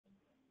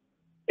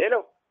Hello.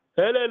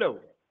 Hello.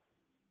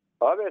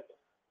 Abet.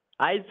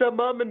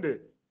 አይሰማም እንዴ?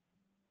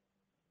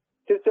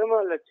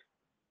 ትሰማለች።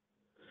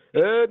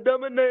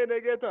 እንደምን ነህ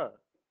ነገታ?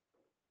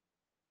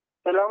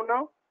 ሰላም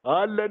ነው?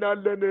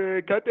 አለን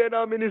ከጤና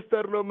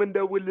ሚኒስቴር ነው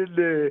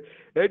የምንደውልልህ።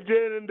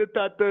 እጅህን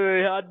እንድታጠብ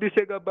አዲስ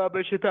የገባ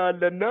በሽታ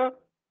አለና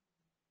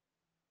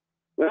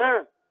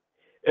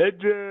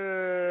እጅ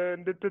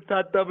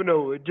እንድትታጠብ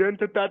ነው። እጅህን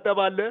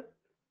ትታጠባለህ?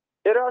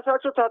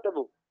 እራሳችሁ ታጠቡ።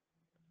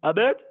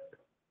 አቤት?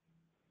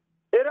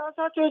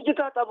 እራሳችሁ እጅ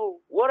ታጠቡ።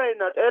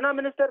 ወሬና ጤና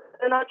ሚኒስቴር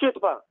ጤናችሁ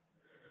ይጥፋ።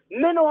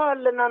 ምን ውሃ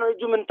አለና ነው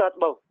እጁ ምን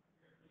ታጥበው?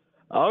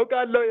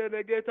 አውቃለሁ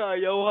የነጌታ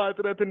የውሃ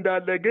እጥረት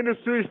እንዳለ፣ ግን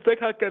እሱ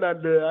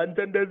ይስተካከላል። አንተ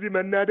እንደዚህ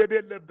መናደድ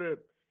የለብህም።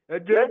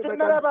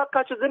 ለመጀመሪያ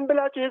ባካችሁ ዝም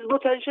ብላችሁ ህዝቡ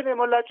ቴንሽን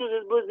የሞላችሁ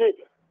ህዝቡ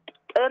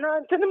ጤና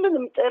እንትን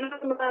ምንም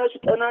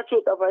ጤናችሁ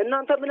ይጠፋ።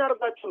 እናንተ ምን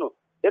አድርጋችሁ ነው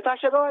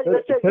የታሸገው?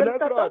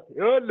 ስለጥራት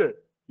ይኸውልህ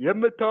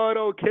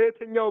የምታወራው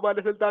ከየትኛው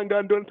ባለስልጣን ጋር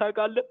እንደሆነ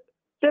ታውቃለህ?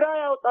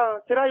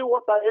 ስራ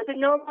ይወጣ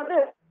የትኛው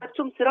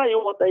ማለትም ስራ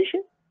ይወጣ። እሺ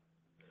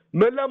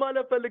ምን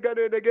ለማለት ፈልገህ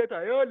ነው የነጌታ?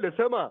 ይኸውልህ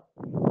ስማ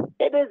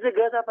እቤት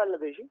ገታ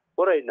ፈለገ። እሺ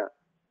ወሬና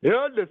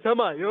ይኸውልህ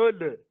ስማ፣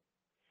 ይኸውልህ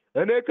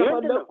እኔ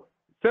ከፈለኩ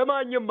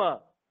ስማኝማ፣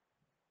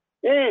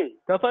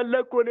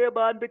 ከፈለኩ እኔ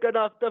በአንድ ቀን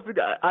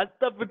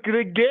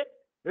አስጠፍክርጌ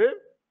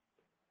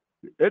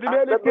እድሜ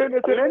ልክህን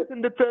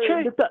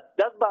እስር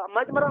ዳባ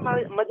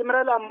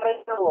መጀመሪያ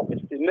ለአማርኛ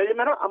ወቅት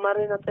መጀመሪያ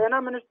አማርኛ ጤና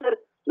ሚኒስቴር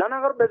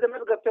ለነገሩ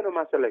በዘመድ ገብተህ ነው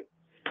መሰለኝ።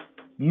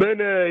 ምን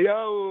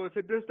ያው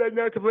 6ኛ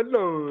ክፍል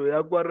ነው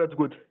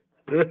ያቋረጥኩት።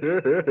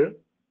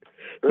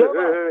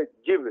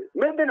 ጅብ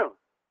ምንድን ነው?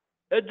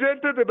 እጅህን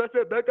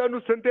በቀኑ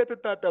ስንቴ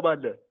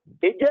ትታጠባለህ?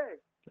 እጄ?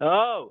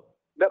 አዎ።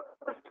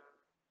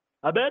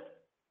 አቤት?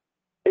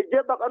 እጄ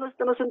በቀን ውስጥ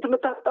ነው ስንት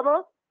የምታጠበው?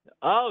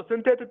 አዎ።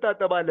 ስንቴ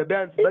ትታጠባለህ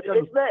ቢያንስ በቀን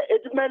ውስጥ?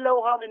 እድሜ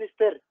ለውሃ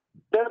ሚኒስቴር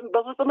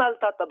በፍጹም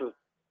አልታጠብም።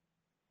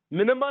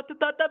 ምንም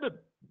አትታጠብም?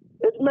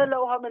 እድሜ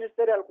ለውሃ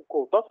ሚኒስቴር ያልኩ እኮ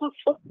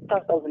በፍጹም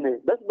ታጠብነ።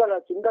 በስ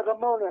በላችሁ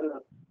እንደገማው ነው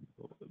ያለው።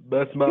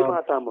 በስማ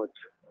ማታሞች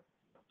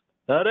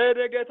ኧረ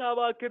ደገታ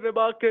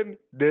እባክህን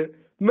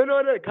ምን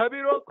ሆነ?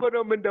 ከቢሮ እኮ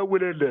ነው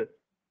የምንደውልልህ።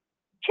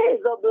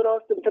 እዛው ቢሮ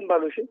ውስጥ እንትን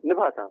በሉ እሺ።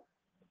 ንፋታ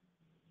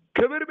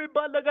ክብር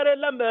የሚባል ነገር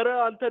የለም። ኧረ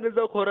አንተን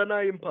እዛው ኮሮና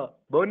ይምፓ።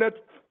 በእውነት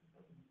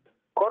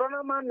ኮሮና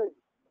ማን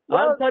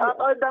አንተን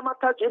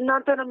እንደማታውቂ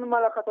እናንተን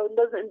የሚመለከተው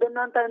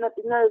እንደናንተ አይነት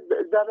እኛ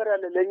እግዚአብሔር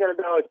ያለ ለኛ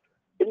ለዳዎች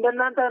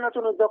እንደናንተ አይነቱ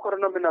ነው እዛው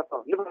ኮሮና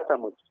የምናፋው።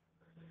 ንፋታሞች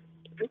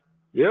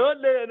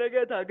ይኸውልህ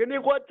ነገታ ግን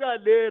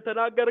ይቆጫል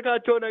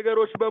የተናገርካቸው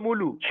ነገሮች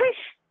በሙሉ።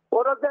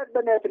 ወረዳት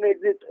በእናትህ ነው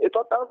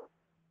የጦጣው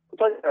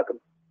ተጣጣም።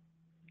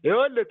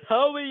 ይኸውልህ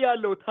ተው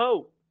ብያለሁ። ተው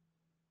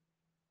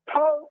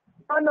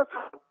አነሳ።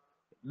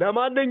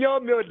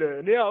 ለማንኛውም ይኸውልህ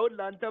እኔ አሁን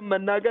ለአንተም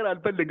መናገር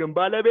አልፈልግም።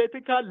 ባለቤት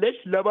ካለሽ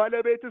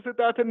ለባለቤት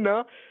ስጣትና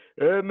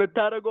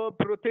የምታደርገው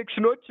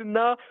ፕሮቴክሽኖች እና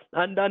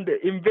አንዳንድ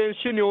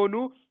ኢንቬንሽን የሆኑ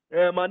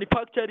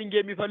ማኒፋክቸሪንግ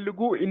የሚፈልጉ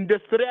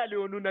ኢንዱስትሪያል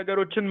የሆኑ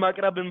ነገሮችን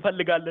ማቅረብ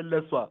እንፈልጋለን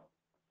ለሷ።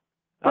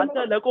 አንተ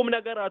ለቁም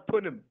ነገር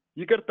አትሆንም።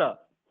 ይቅርታ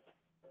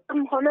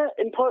ሆነ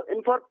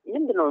ኢምፖርት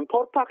ምንድነው?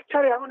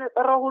 ኢምፖርታክቸር ያሆነ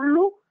የጠራ ሁሉ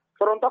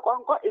ፍሮንታ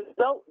ቋንቋ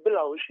እዛው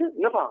ብላውሽ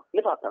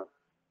ንፋታ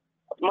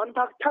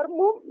ማኑፋክቸርሙ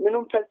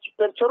ምንም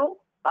ፐርቸሩ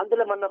አንድ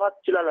ለማናፋት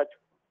ትችላላችሁ።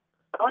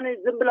 አሁን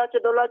ዝም ብላችሁ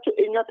ደውላችሁ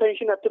እኛ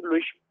ቴንሽን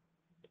አትብሉሽ።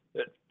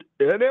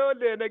 እኔ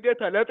ወለ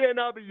ነገታ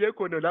ለጤና ብዬ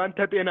እኮ ነው ለአንተ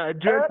ጤና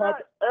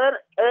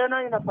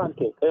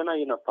ጤና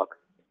ይነፋክ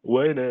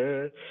ወይኔ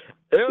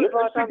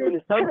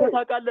ሰምተህ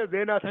ታውቃለህ?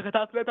 ዜና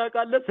ተከታትለህ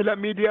ታውቃለህ? ስለ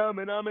ሚዲያ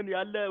ምናምን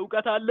ያለ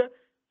እውቀት አለ?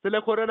 ስለ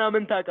ኮሮና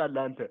ምን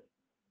ታውቃለህ አንተ?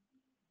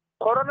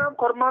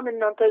 ኮሮናም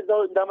እናንተ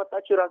እዛው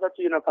እንዳመጣችሁ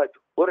ራሳችሁ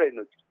ይነፋችሁ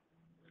ወሬኖች።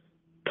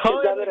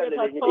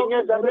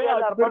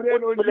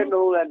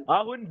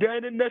 አሁን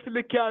ደህንነት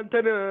ልክ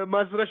አንተን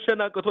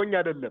ማስረሸን አቅቶኝ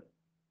አይደለም።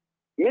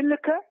 ምን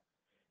ልክ?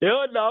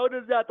 ይኸውልህ አሁን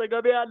እዚህ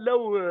አጠገቤ ያለው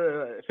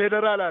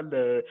ፌደራል አለ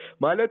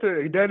ማለት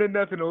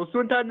ደህንነት ነው።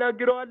 እሱን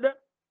ታናግረዋለህ?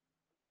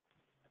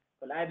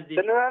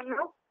 ፌደራል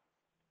ነው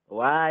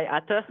ዋይ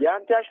አተ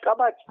ያንተ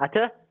አሽቃባጭ አተ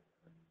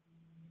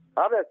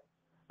አቤት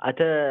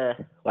አተ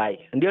ዋይ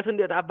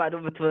እንዴት አባዶ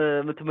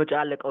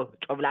የምትመጫለቀው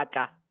ጮብላቃ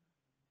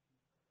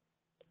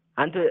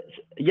አንተ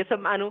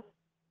እየሰማህ ነው?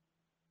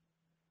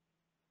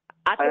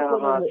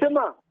 ስማ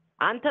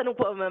አንተን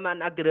እኮ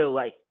ማናግረው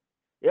ዋይ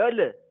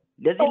ይኸውልህ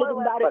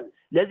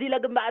ለዚህ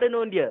ለግንባር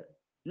ነው እንዴ?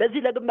 ለዚህ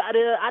ለግንባር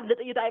አንድ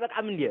ጥይት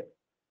አይበቃም እንዴ?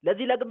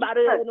 ለዚህ ለግንባር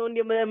ነው እንዴ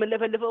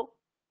የምንለፈልፈው?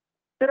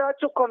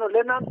 ስራችሁ እኮ ነው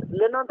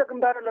ለእናንተ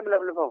ግንባር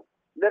ለምለፍልፈው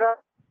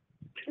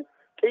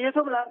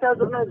ጥይቱም ለአንተ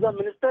ያዙና እዛ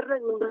ሚኒስተር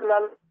ነኝ ምን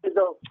ብላል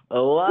እዛው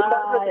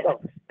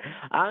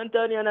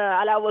አንተን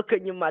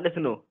አላወከኝም ማለት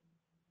ነው።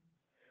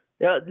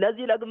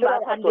 ለዚህ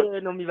ለግንባር አንድ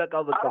ነው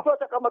የሚበቃው። በቃ አፎ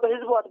ተቀመጠ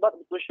ህዝቡ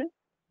አጥባጥሽ።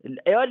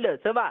 ይኸውልህ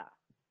ስማ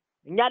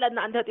እኛ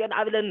ለእናንተ ጤና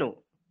ብለን ነው።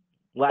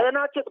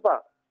 ጤናችሁ ጥፋ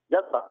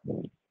ጀባ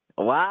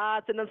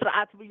ስነ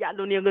ስርዓት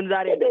ብያለሁ እኔ ግን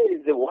ዛሬ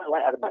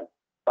ዋይ አርባን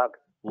ባክ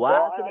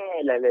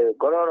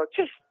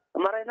ጎሮሮችሽ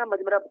አማራይና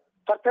መጀመሪያ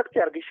ፐርፌክት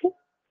ያርግሽ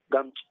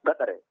ጋምጭ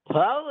ገጠረ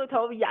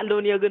ተው ብያለሁ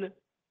እኔ ግን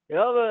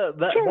ያው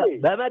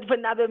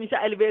በመድፍና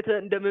በሚሳኤል ቤት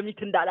እንደምሚት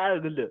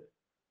እንዳላረግልህ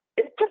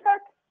እቺ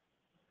እችበት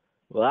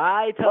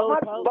ዋይ ተው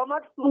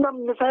በማት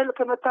ምሳይል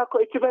ከመታኮ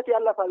እችበት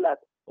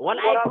ያላፋላት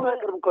ወላይ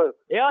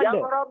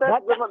ያወራ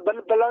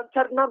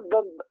በላንቸርና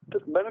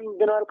በምን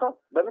ብናልከው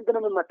በምንድን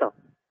ነው የምመታው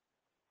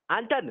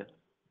አንተን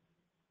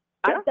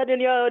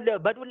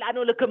በዱላ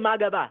ነው ልክ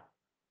ማገባ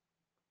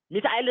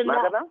ሚሳኤልና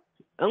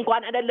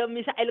እንኳን አይደለም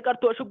ሚሳኤል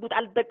ቀርቶ ሽጉጥ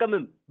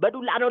አልተጠቀምም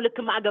በዱላ ነው ልክ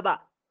ማገባ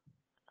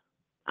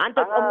አንተ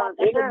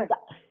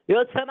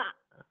ይወሰማ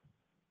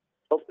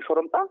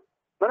ሾርምጣ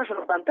ማን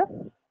ሾርምጣ አንተ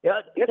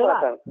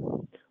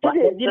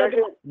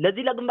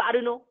ለዚህ ለግንባር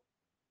ነው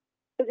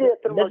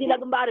ለዚህ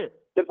ለግንባር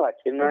ድፋጭ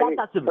እና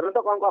ሾርምጣ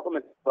ቋንቋ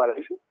ኮመንት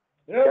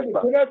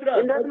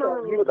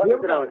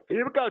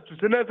ይብቃችሁ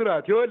ስነ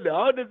ስርዓት ይኸውልህ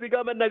አሁን እዚህ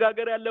ጋር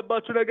መነጋገር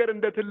ያለባችሁ ነገር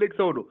እንደ ትልቅ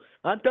ሰው ነው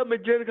አንተም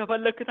እጅህን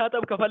ከፈለክ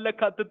ታጠብ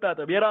ከፈለክ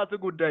አትታጠብ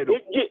የራስህ ጉዳይ ነው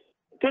እጅ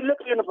ትልቅ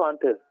ይንፋ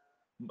አንተ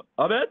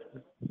አቤት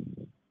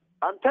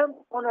አንተም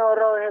ሆነ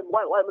ወራው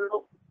ዋይ ብሎ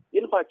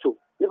ይንፋችሁ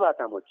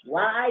ይፋታሞች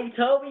ዋይ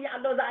ተው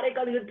ብያለሁ ዛሬ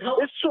ቀን ተው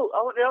እሱ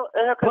አሁን ያው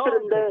ከስር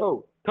እንደ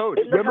ተው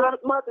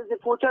ለማጥማት እዚህ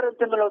ፉቸር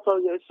እንትን ብለው ሰው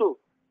እሱ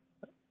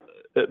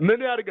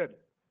ምን ያርገን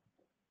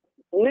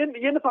ምን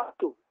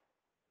ይንፋችሁ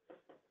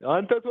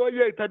አንተ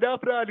ሰውዬ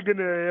ተዳፍራል ግን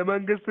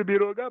የመንግስት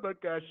ቢሮ ጋር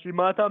በቃ እሺ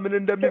ማታ ምን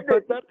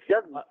እንደሚፈጠር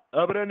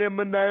አብረን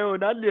የምናየው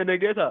ይሆናል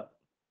የነገታ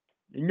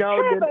እኛው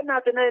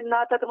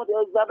እናተ ተሞት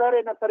ዛባሬ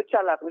ነበር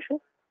ይቻላል እሺ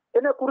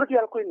እኔ ቁርጥ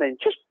ያልኩኝ ነኝ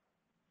እሺ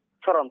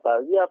ፍራንታ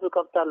ያፍ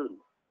ከፍታል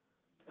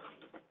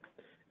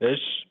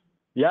እሺ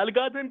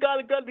ያልጋትን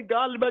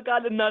ቃል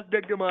በቃል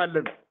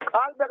እናስደግማለን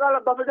ቃል በቃል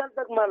በፈዛል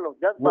ደግማለሁ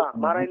ጀባ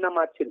ማራይና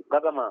ማችን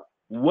ገገማ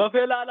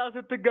ወፌላላ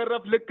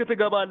ስትገረፍ ልክ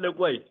ትገባለህ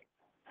ቆይ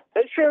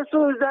እሺ እሱ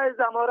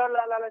እዛ ሞራል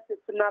አላላች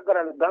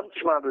ትናገራለ ጋምት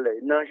ሽማግሌ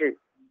እናሺ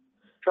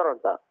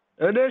ፍራንታ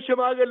እኔ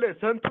ሽማግሌ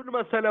ሰንቱን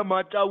መሰለ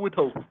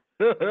ማጫውተው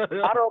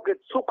አሮጌት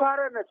ሱካሬ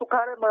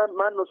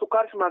ማን ነው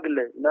ሱካር ሽማግሌ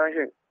እናሺ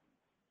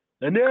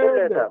እኔ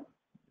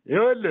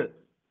ይኸውልህ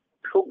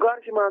ሱጋር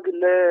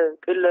ሽማግሌ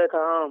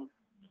ቅሌታም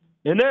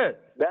እኔ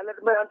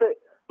ባለድመ አንተ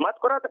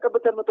ማጥቆራ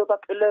ተቀበተ መጥቷ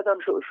ቅሌታም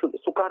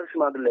ሱካር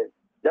ሽማግሌ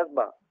ጀባ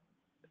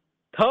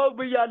ተው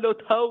ብያለሁ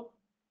ተው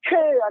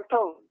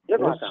አልተው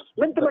ለማታ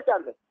ምን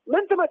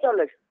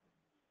ትመጫለሽ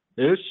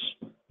እሺ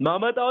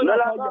ማመጣውን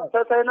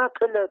ተሰና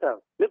ቅሌታ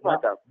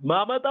ለማታ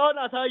ማመጣውን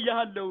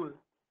አሳያለሁ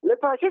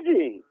ለፋሽጂ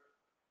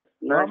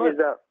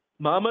ናጂዛ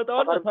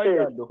ማመጣውን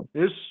አሳያለሁ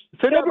እሺ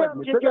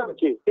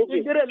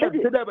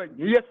ስደበኝ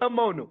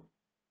እየሰማው ነው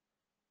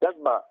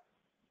ጀባ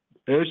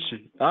እሺ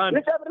አንድ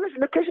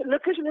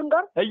ልክሽ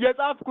ልምጋር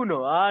እየጻፍኩ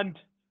ነው አንድ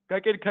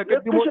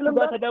ከቅድሞቹ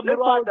ጋር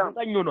ተደምሮ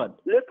 9 ሆኗል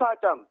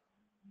ለፋታም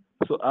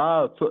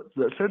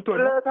ስንት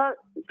ለታ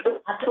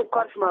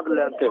ሱካር ሽማግሌ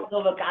አንተ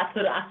በቃ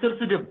 10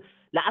 ስድብ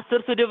ለ10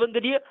 ስድብ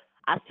እንግዲህ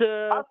 10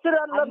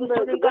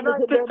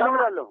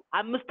 አለው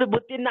 5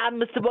 ቡጢና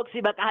 5 ቦክስ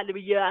ይበቃል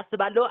ብዬ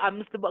አስባለሁ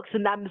 5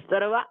 ቦክስና 5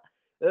 ጠረባ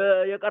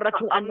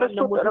የቀረችው አንድ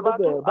ነው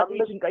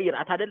በጥይት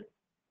እንቀይራት አይደል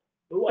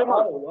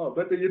ዋው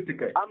በጥይት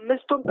ትቀይ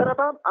 5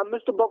 ጠረባም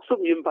 5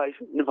 ቦክሱም ይምፓይሽ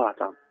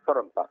ንፋታ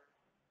ፈረምታ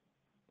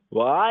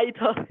ዋይ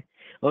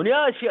ኦኒያ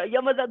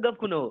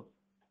እየመዘገብኩ ነው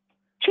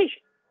ቺሽ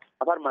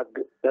አባር ማግ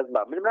ደዝባ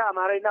ምንና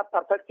አማራይና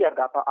ፐርፌክት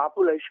ያጋፋ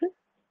አፑ ለሽ